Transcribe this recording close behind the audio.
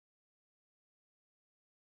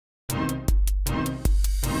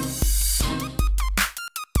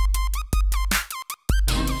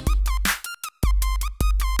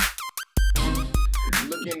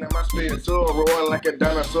looking at my spit sword, roaring like a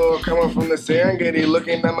dinosaur, coming from the Serengeti,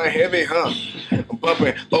 looking at my heavy, I'm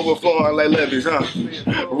bumping, overflowing like levees,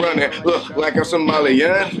 running, look like I'm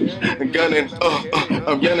Somalian, gunning,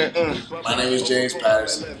 I'm gunning, My name is James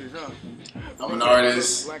Patterson. I'm an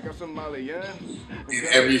artist in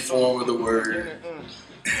every form of the word,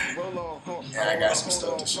 and I got some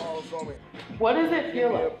stuff to share. What does it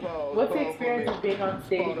feel like? What's the experience of being on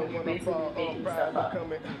stage and you're basically making stuff up?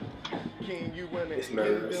 It's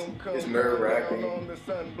nervous. It's nerve-wracking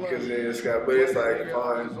because it's like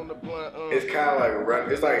fun. It's kind of like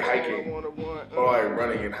it's like hiking or like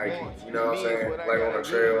running and hiking. You know what I'm saying? Like on a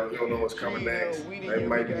trail, you don't know what's coming next. Like it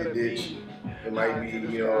might be a ditch. It might be,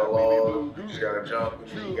 you know, a log. You just gotta jump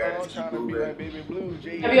and you gotta just keep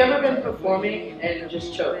moving. Have you ever been performing and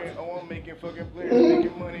just choked?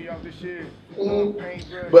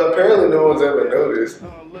 But apparently no one's ever noticed.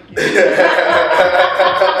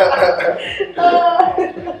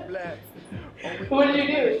 What did you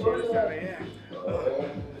do? What was it like?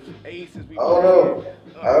 I don't know.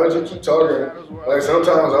 I would just keep talking. Like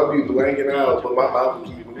sometimes I'll be blanking out, but my mouth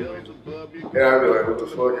will keep moving. And I'll be like, what the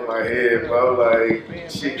fuck in my head? But I'm like,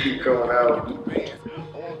 shit keep coming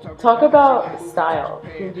out. Talk about style.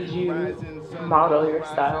 Who did you model your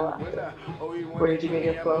style after? Where did you get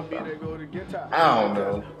your flow from? I don't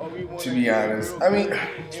know, to be honest. I mean,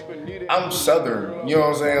 I'm Southern, you know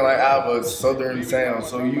what I'm saying? Like, I have a Southern sound,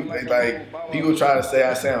 so like, people try to say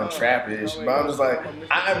I sound trappish, but I'm just like,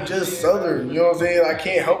 I'm just Southern, you know what I'm saying? I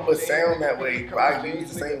can't help but sound that way. I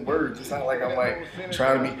use the same words. It's not like I'm like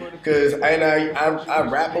trying to be, because I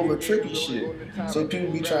rap over trippy shit. So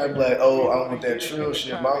people be trying to be like, oh, I want that trill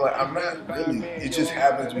shit, but I'm like, I'm not really. It just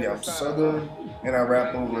happens to be I'm Southern and I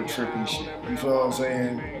rap over trippy shit. You feel what I'm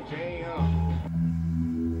saying?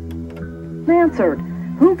 Answered.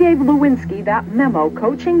 Who gave Lewinsky that memo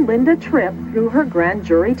coaching Linda Tripp through her grand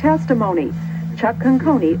jury testimony? Chuck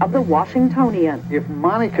Conconi of the Washingtonian. If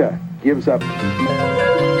Monica gives up...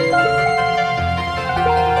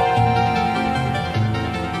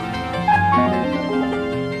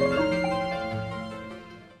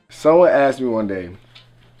 Someone asked me one day,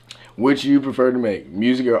 which you prefer to make,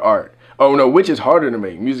 music or art? Oh no, which is harder to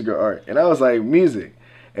make, music or art? And I was like, music.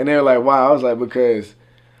 And they were like, why? I was like, because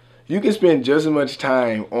you can spend just as much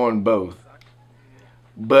time on both.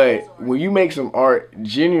 But when you make some art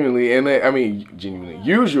genuinely,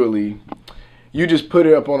 usually, you just put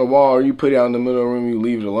it up on the wall or you put it out in the middle of the room and you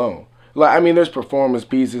leave it alone. Like, I mean, there's performance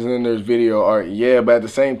pieces and there's video art, yeah, but at the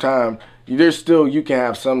same time, there's still, you can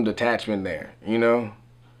have some detachment there, you know?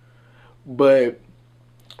 But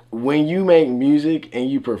when you make music and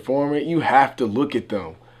you perform it, you have to look at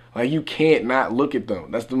them. Like, you can't not look at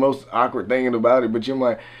them. That's the most awkward thing about it. But you're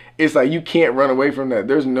like, it's like you can't run away from that.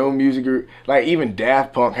 There's no music group. Like, even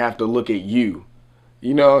Daft Punk have to look at you.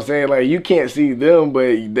 You know what I'm saying? Like, you can't see them,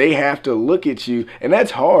 but they have to look at you. And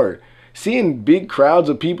that's hard. Seeing big crowds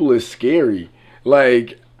of people is scary.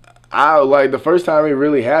 Like, the first time it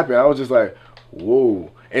really happened, I was just like,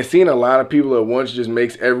 whoa. And seeing a lot of people at once just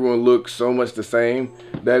makes everyone look so much the same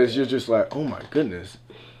that it's just like, oh my goodness.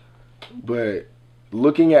 But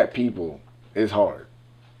looking at people is hard.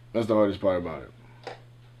 That's the hardest part about it.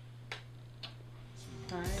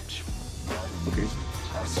 Alright. Okay.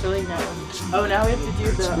 Really now. Oh, now we have to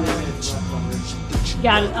do the.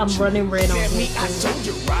 Yeah, I'm running red on me, I told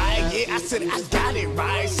you right. Yeah, I said I got it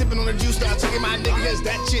right. Sipping on the juice, now taking my niggas.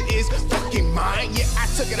 That shit is fucking mine. Yeah, I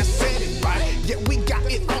took it, I said it right. Yeah, we got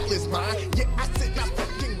it all is mine. Yeah, I said.